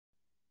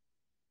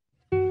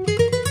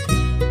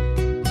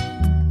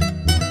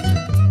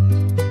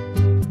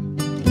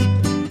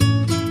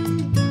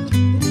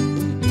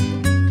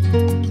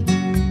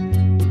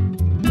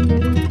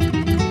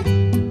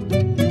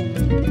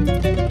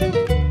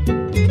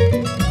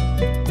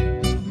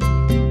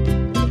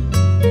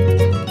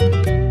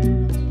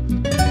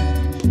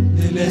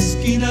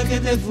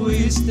te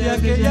fuiste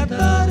aquella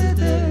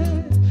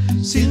tarde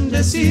sin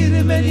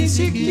decirme ni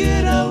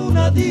siquiera un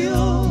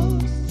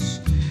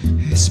adiós.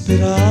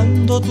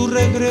 Esperando tu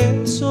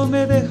regreso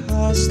me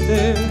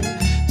dejaste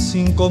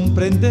sin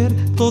comprender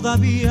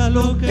todavía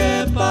lo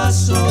que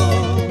pasó.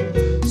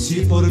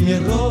 Si por mi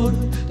error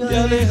te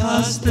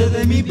alejaste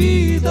de mi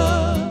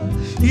vida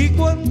y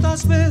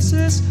cuántas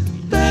veces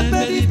te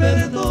pedí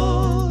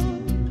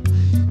perdón,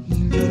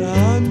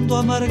 llorando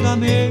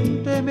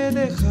amargamente me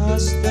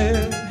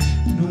dejaste,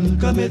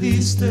 nunca me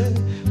diste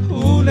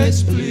una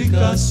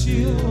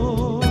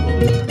explicación.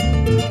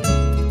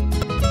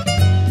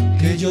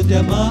 Que yo te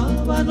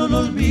amaba, no lo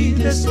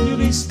olvides ni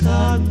un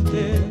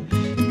instante,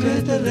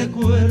 que te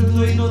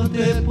recuerdo y no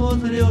te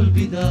podré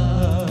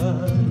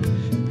olvidar.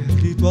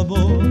 Perdí tu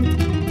amor,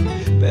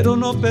 pero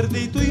no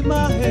perdí tu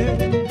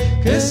imagen,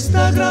 que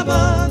está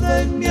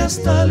grabada en mí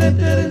hasta la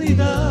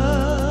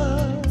eternidad.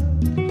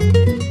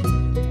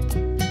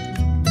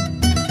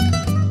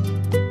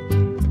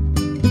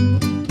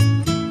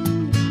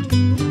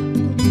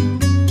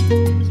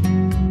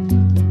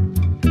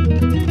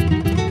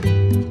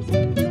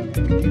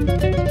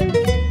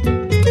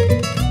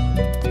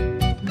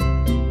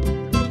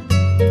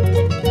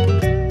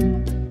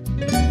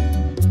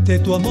 De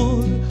tu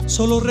amor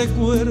solo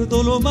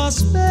recuerdo lo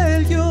más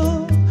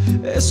bello,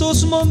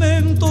 esos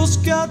momentos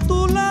que a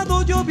tu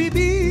lado yo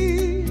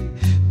viví.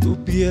 Tu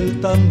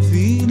piel tan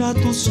fina,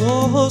 tus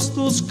ojos,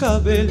 tus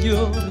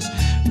cabellos,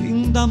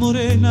 linda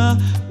morena,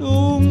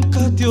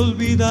 nunca te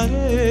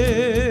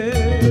olvidaré.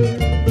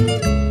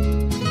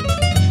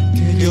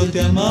 Que yo te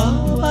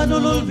amaba,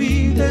 no lo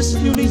olvides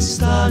ni un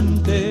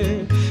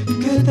instante,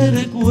 que te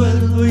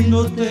recuerdo y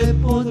no te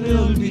podré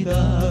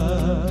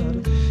olvidar.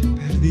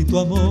 Perdí tu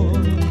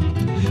amor,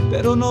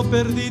 pero no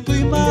perdí tu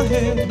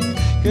imagen,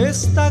 que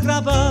está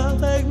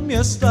grabada en mí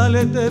hasta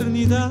la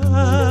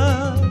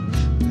eternidad.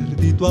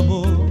 Perdí tu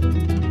amor,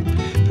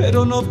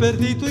 pero no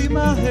perdí tu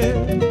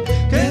imagen,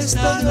 que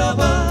está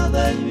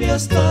grabada en mí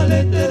hasta la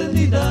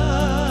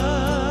eternidad.